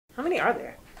How many are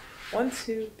there? 1,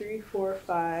 2, 3, 4,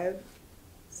 5,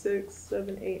 6,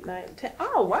 7, 8, 9, 10.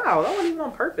 Oh, wow. That wasn't even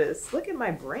on purpose. Look at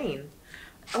my brain.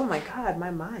 Oh my God,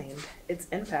 my mind. Its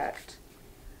impact.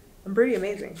 I'm pretty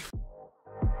amazing.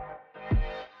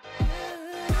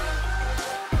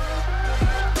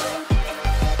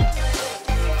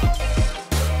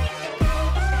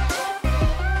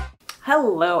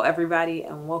 Hello everybody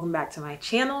and welcome back to my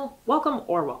channel.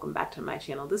 Welcome back to my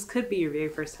channel. This could be your very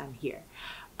first time here.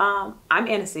 I'm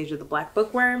Anastasia the Black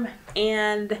Bookworm,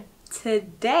 and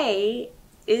today's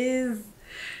like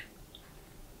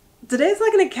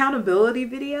an accountability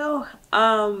video.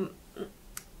 I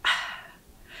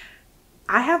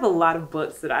have a lot of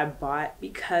books that I bought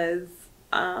because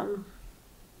all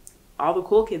the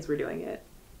cool kids were doing it.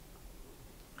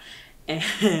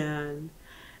 And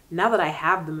now that I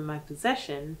have them in my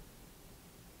possession,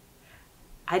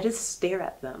 I just stare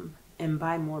at them and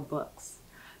buy more books.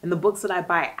 And the books that I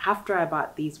buy after I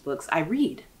bought these books, I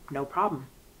read. No problem.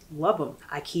 Love them.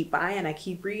 I keep buying, I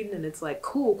keep reading, and it's like,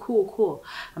 cool, cool, cool.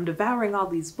 I'm devouring all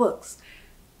these books,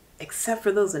 except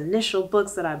for those initial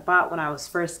books that I bought when I was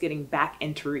first getting back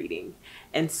into reading.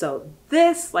 And so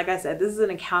this, like I said, this is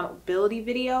an accountability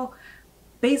video,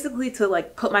 basically to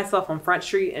like put myself on Front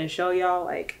Street and show y'all,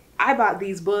 like, I bought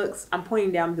these books. I'm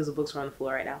pointing down because the books are on the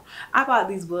floor right now. I bought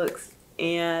these books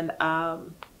and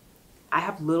I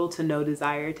have little to no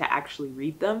desire to actually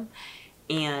read them.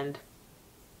 And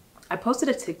I posted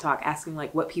a TikTok asking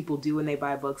like what people do when they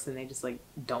buy books and they just like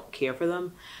don't care for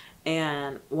them.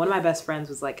 And one of my best friends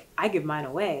was like, I give mine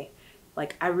away.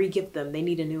 Like I re-gift them. They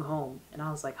need a new home. And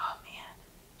I was like, oh man,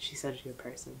 she's such a good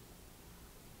person.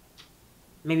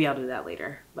 Maybe I'll do that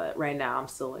later. But right now I'm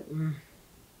still like,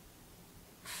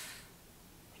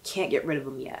 I can't get rid of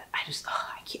them yet. I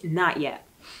can't, not yet.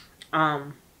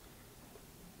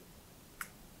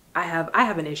 I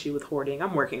have an issue with hoarding.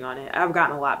 I'm working on it. I've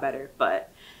gotten a lot better,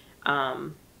 but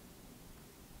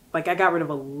like I got rid of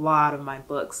a lot of my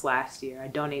books last year. I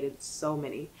donated so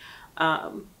many.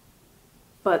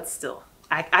 But still,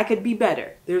 I could be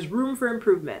better. There's room for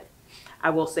improvement. I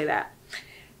will say that.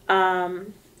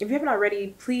 If you haven't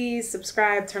already, please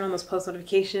subscribe, turn on those post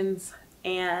notifications,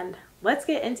 and let's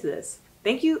get into this.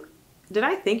 Thank you. Did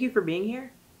I thank you for being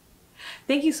here?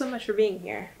 Thank you so much for being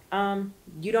here.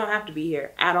 You don't have to be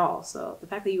here at all. So the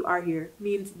fact that you are here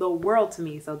means the world to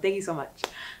me. So thank you so much.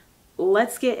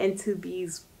 Let's get into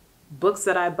these books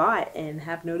that I bought and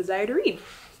have no desire to read.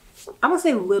 I'm gonna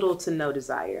say little to no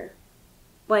desire.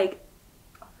 Like,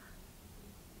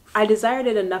 I desired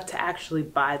it enough to actually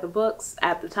buy the books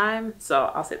at the time. So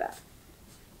I'll say that.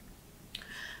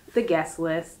 The Guest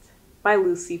List by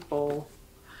Lucy Foley.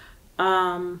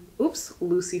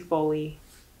 Lucy Foley.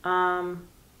 I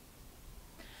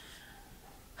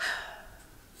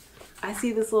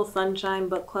see this little Sunshine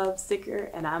Book Club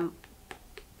sticker and I'm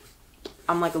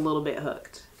like a little bit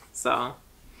hooked. So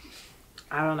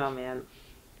I don't know, man.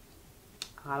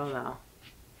 I don't know.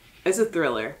 It's a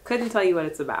thriller. Couldn't tell you what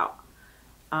it's about.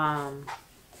 Well,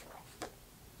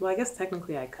 I guess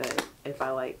technically I could if I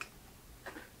like.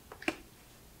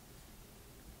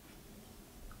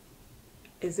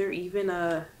 Is there even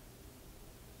an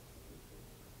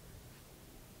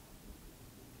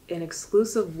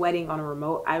exclusive wedding on a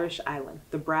remote Irish island?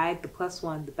 The bride, the plus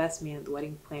one, the best man, the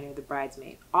wedding planner, the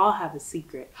bridesmaid, all have a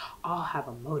secret, all have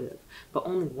a motive, but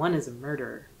only one is a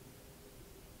murderer.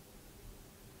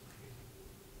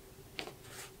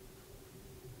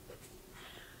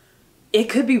 It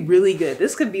could be really good.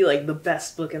 This could be like the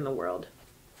best book in the world,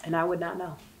 and I would not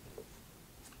know.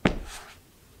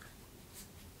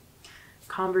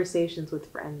 Conversations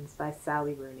with Friends by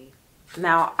Sally Rooney.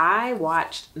 Now, I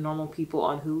watched Normal People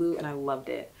on Hulu and I loved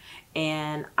it.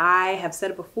 And I have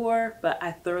said it before, but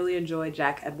I thoroughly enjoy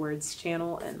Jack Edwards'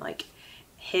 channel, and like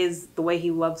the way he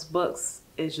loves books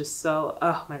is just so,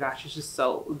 oh my gosh, it's just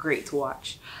so great to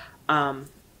watch. And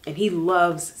he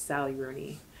loves Sally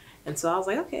Rooney. And so I was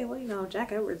like, okay, well, you know,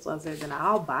 Jack Edwards loves it, then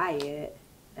I'll buy it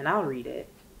and I'll read it.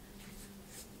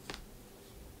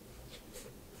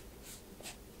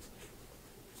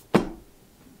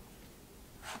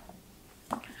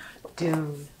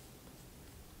 Dune.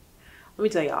 Let me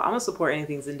tell y'all, I'm gonna support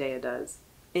anything Zendaya does.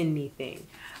 Anything.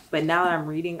 But now that I'm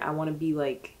reading, I want to be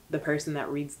like the person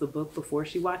that reads the book before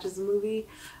she watches the movie.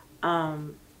 I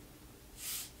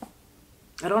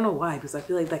don't know why, because I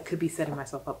feel like that could be setting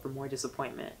myself up for more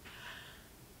disappointment.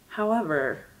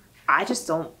 However, I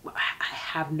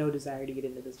have no desire to get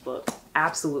into this book.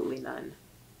 Absolutely none.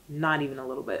 Not even a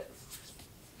little bit.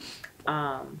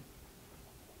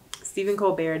 Stephen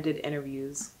Colbert did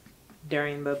interviews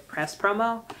during the press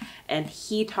promo, and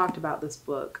he talked about this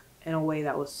book in a way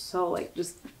that was so like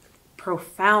just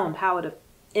profound how it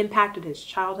impacted his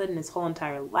childhood and his whole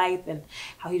entire life, and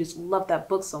how he just loved that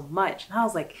book so much. And I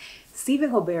was like, Stephen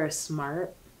Colbert is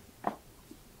smart.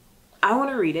 I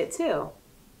want to read it too.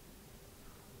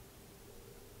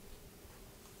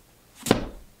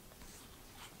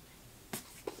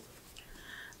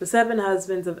 The Seven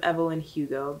Husbands of Evelyn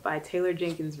Hugo by Taylor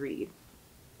Jenkins Reid.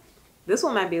 This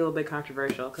one might be a little bit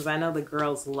controversial because I know the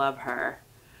girls love her.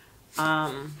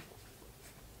 I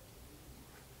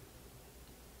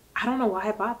don't know why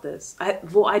I bought this.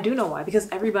 Well, I do know why, because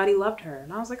everybody loved her.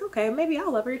 And I was like, okay, maybe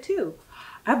I'll love her too.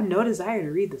 I have no desire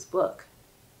to read this book.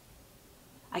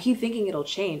 I keep thinking it'll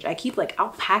change. I keep like, I'll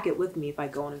pack it with me if I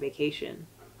go on a vacation.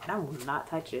 And I will not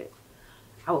touch it.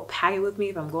 I will pack it with me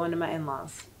if I'm going to my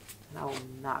in-laws. And I will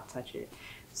not touch it.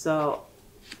 So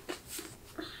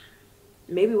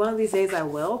maybe one of these days I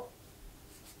will.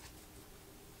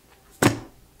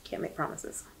 Can't make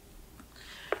promises.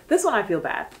 This one I feel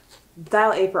bad.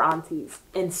 Dial A for Aunties.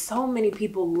 And so many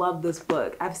people love this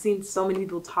book. I've seen so many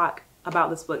people talk about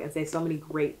this book and say so many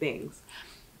great things.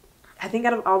 I think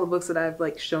out of all the books that I've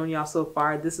like shown y'all so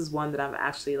far, this is one that I'm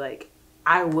actually like,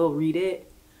 I will read it.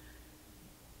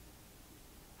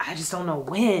 I just don't know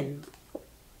when.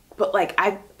 But like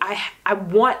I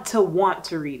want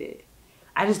to read it.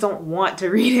 I just don't want to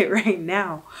read it right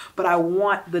now. But I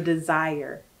want the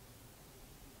desire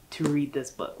to read this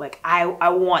book. Like I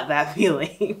want that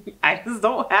feeling. I just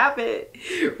don't have it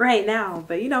right now.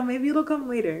 But you know, maybe it'll come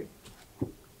later.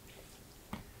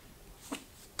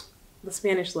 The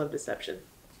Spanish Love Deception.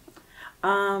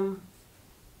 I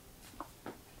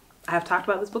have talked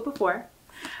about this book before.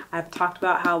 I've talked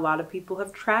about how a lot of people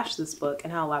have trashed this book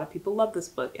and how a lot of people love this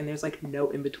book, and there's like no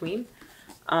in between.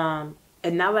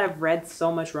 And now that I've read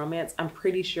so much romance, I'm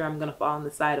pretty sure I'm gonna fall on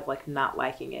the side of like not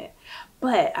liking it.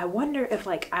 But I wonder if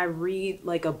like I read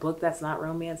like a book that's not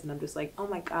romance and I'm just like, oh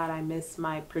my God, I miss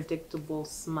my predictable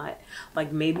smut.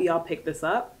 Like maybe I'll pick this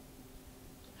up.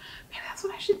 Maybe that's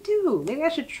what I should do. Maybe I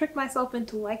should trick myself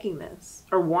into liking this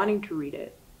or wanting to read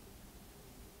it.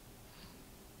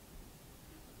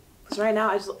 Because right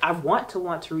now I want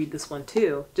to read this one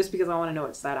too, just because I want to know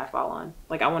what side I fall on.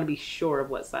 Like I want to be sure of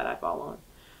what side I fall on.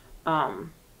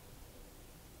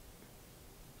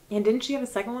 And didn't she have a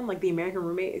second one, like The American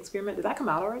Roommate Experiment? Did that come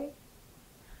out already?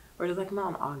 Or did that come out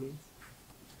in August?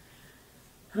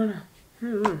 I don't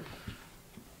know.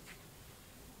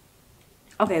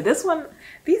 Okay, this one,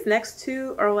 these next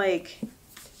two are like,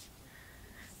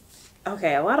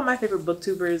 okay, a lot of my favorite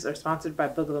booktubers are sponsored by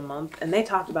Book of the Month, and they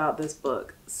talked about this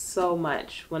book so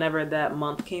much whenever that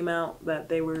month came out that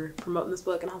they were promoting this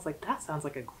book, and I was like, that sounds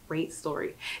like a great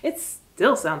story. It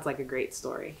still sounds like a great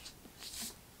story.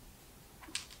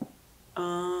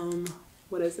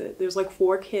 What is it? There's like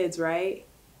 4 kids, right?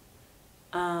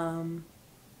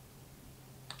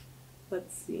 Let's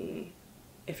see.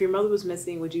 If your mother was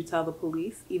missing, would you tell the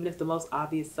police, even if the most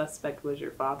obvious suspect was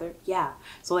your father? Yeah.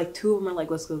 So like 2 of them are like,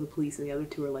 let's go to the police, and the other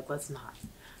 2 are like, let's not.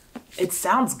 It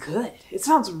sounds good. It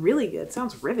sounds really good. It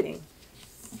sounds riveting.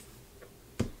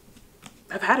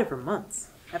 I've had it for months.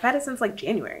 I've had it since like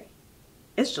January.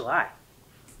 It's July.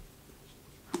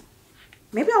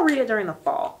 Maybe I'll read it during the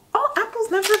fall. Oh,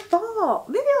 apples never fall.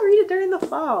 Maybe I'll read it during the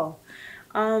fall.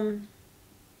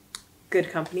 Good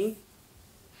Company.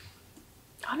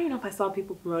 I don't even know if I saw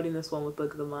people promoting this one with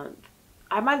Book of the Month.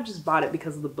 I might have just bought it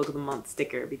because of the Book of the Month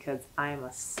sticker, because I am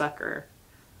a sucker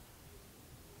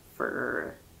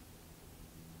for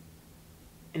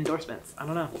endorsements. I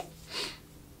don't know.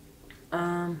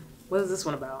 What is this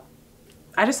one about?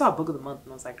 I just saw Book of the Month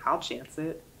and I was like, I'll chance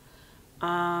it.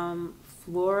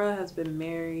 Flora has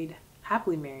been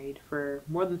happily married for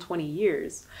more than 20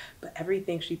 years, but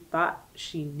everything she thought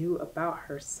she knew about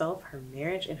herself, her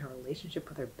marriage, and her relationship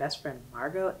with her best friend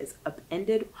Margot is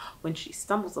upended when she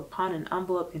stumbles upon an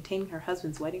envelope containing her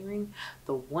husband's wedding ring,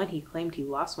 the one he claimed he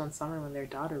lost one summer when their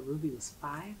daughter Ruby was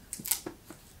 5.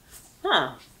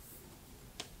 Huh.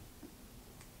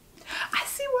 I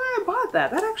see why I bought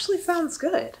that. That actually sounds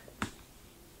good.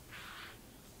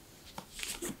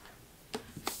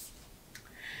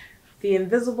 The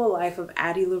Invisible Life of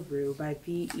Addie LaRue by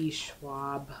V.E.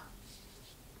 Schwab.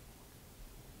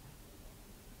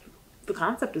 The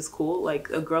concept is cool,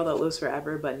 like a girl that lives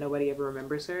forever but nobody ever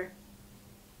remembers her.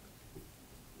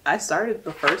 I started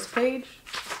the first page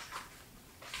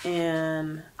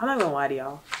and I'm not gonna lie to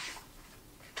y'all.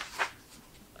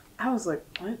 I was like,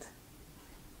 what?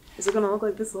 Is it gonna look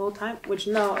like this the whole time? Which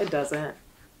no, it doesn't.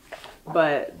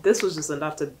 But this was just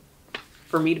enough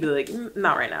for me to be like,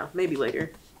 not right now, maybe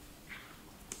later.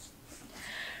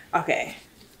 Okay,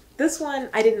 this one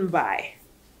I didn't buy.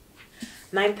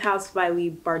 Ninth House by Leigh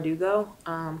Bardugo.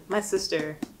 My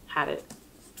sister had it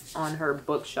on her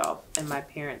bookshelf in my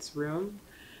parents' room.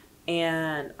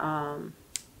 And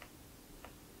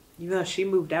even though she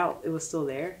moved out, it was still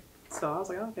there. So I was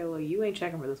like, okay, well, you ain't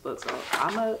checking for this book, so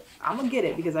I'm gonna get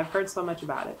it because I've heard so much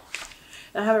about it.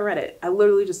 And I haven't read it. I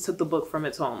literally just took the book from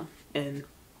its home and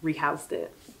rehoused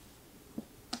it.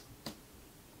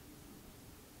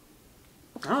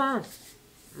 I don't know.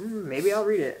 Maybe I'll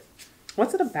read it.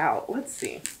 What's it about? Let's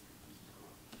see.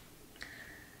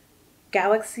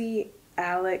 Galaxy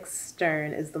Alex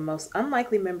Stern is the most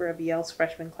unlikely member of Yale's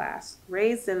freshman class.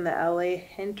 Raised in the LA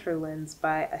hinterlands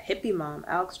by a hippie mom,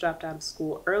 Alex dropped out of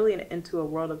school early and into a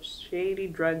world of shady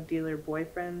drug dealer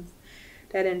boyfriends,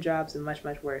 dead-end jobs, and much,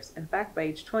 much worse. In fact, by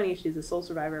age 20, she's the sole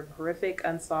survivor of a horrific,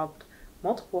 unsolved,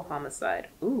 multiple homicide.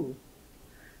 Ooh.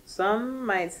 Some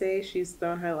might say she's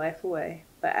thrown her life away,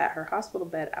 but at her hospital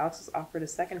bed, Alex was offered a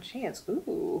second chance.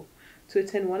 Ooh. To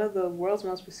attend one of the world's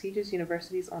most prestigious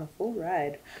universities on a full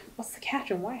ride. What's the catch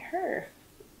and why her?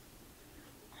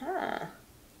 Huh.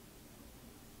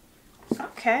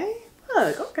 Okay.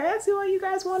 Look, okay, I see why you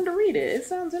guys wanted to read it. It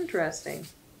sounds interesting.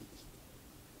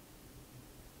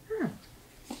 But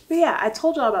yeah, I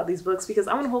told y'all about these books because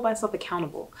I want to hold myself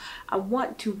accountable. I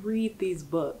want to read these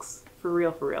books for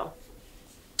real, for real.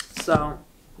 So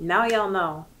now y'all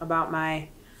know about my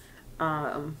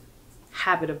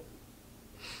habit of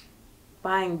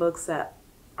buying books that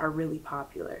are really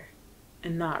popular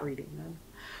and not reading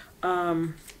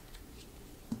them.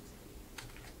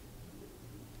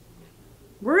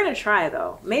 We're gonna try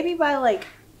though. Maybe by like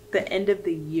the end of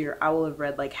the year, I will have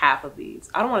read like half of these.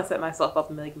 I don't want to set myself up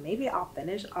and be like, maybe I'll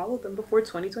finish all of them before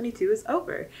 2022 is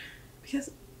over,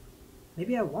 because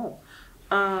maybe I won't.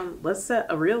 Let's set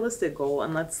a realistic goal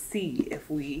and let's see if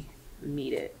we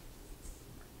meet it.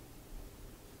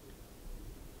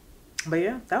 But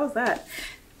yeah, that was that.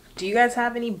 Do you guys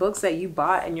have any books that you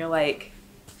bought and you're like,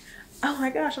 oh my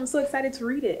gosh, I'm so excited to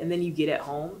read it, and then you get it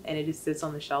home and it just sits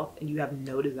on the shelf and you have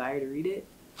no desire to read it?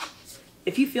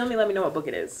 If you feel me, let me know what book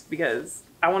it is, because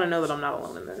I want to know that I'm not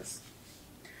alone in this.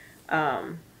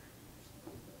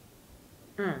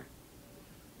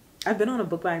 I've been on a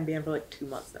book buying ban for like 2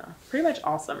 months now, pretty much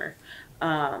all summer.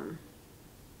 And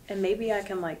maybe I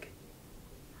can like,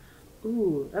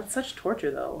 ooh, that's such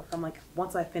torture though. If I'm like,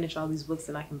 once I finish all these books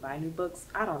and I can buy new books,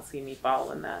 I don't see me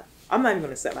following that. I'm not even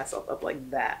going to set myself up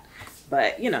like that.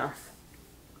 But, you know,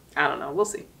 I don't know. We'll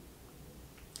see.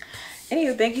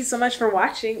 Anywho, thank you so much for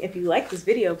watching. If you like this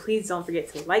video, please don't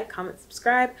forget to like, comment,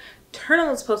 subscribe, turn on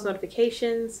those post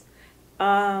notifications.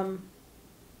 And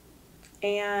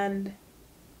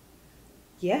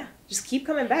yeah, just keep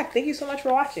coming back. Thank you so much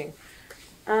for watching.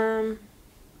 Am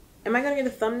I going to get a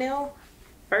thumbnail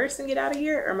first and get out of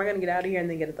here, or am I going to get out of here and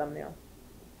then get a thumbnail?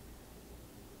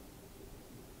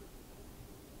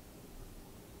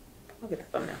 I'll get the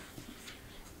thumbnail.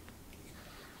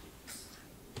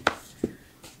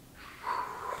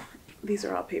 These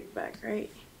are all paperback, right?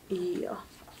 Yeah.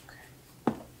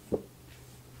 Okay.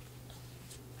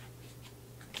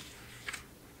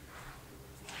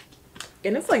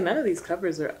 And it's like none of these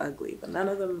covers are ugly, but none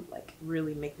of them like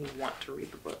really make me want to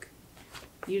read the book.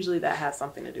 Usually that has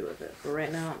something to do with it, but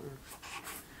right now,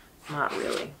 not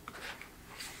really.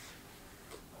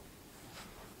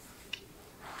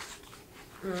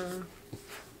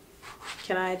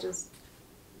 Can I just...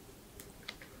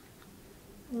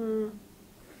 Can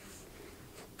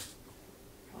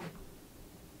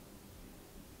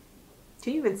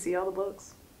you even see all the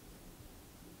books?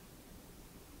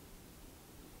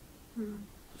 I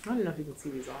don't know if you can see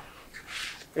these all.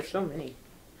 There's so many.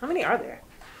 How many are there?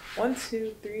 1,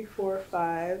 2, 3, 4,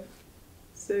 5,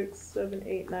 6, 7,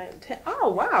 8, 9, 10. Oh,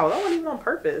 wow. That wasn't even on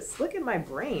purpose. Look at my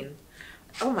brain.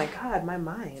 Oh my God, my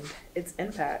mind. Its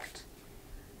impact.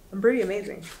 I'm pretty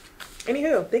amazing.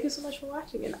 Anywho, thank you so much for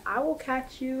watching, and I will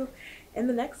catch you in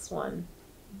the next one.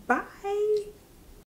 Bye.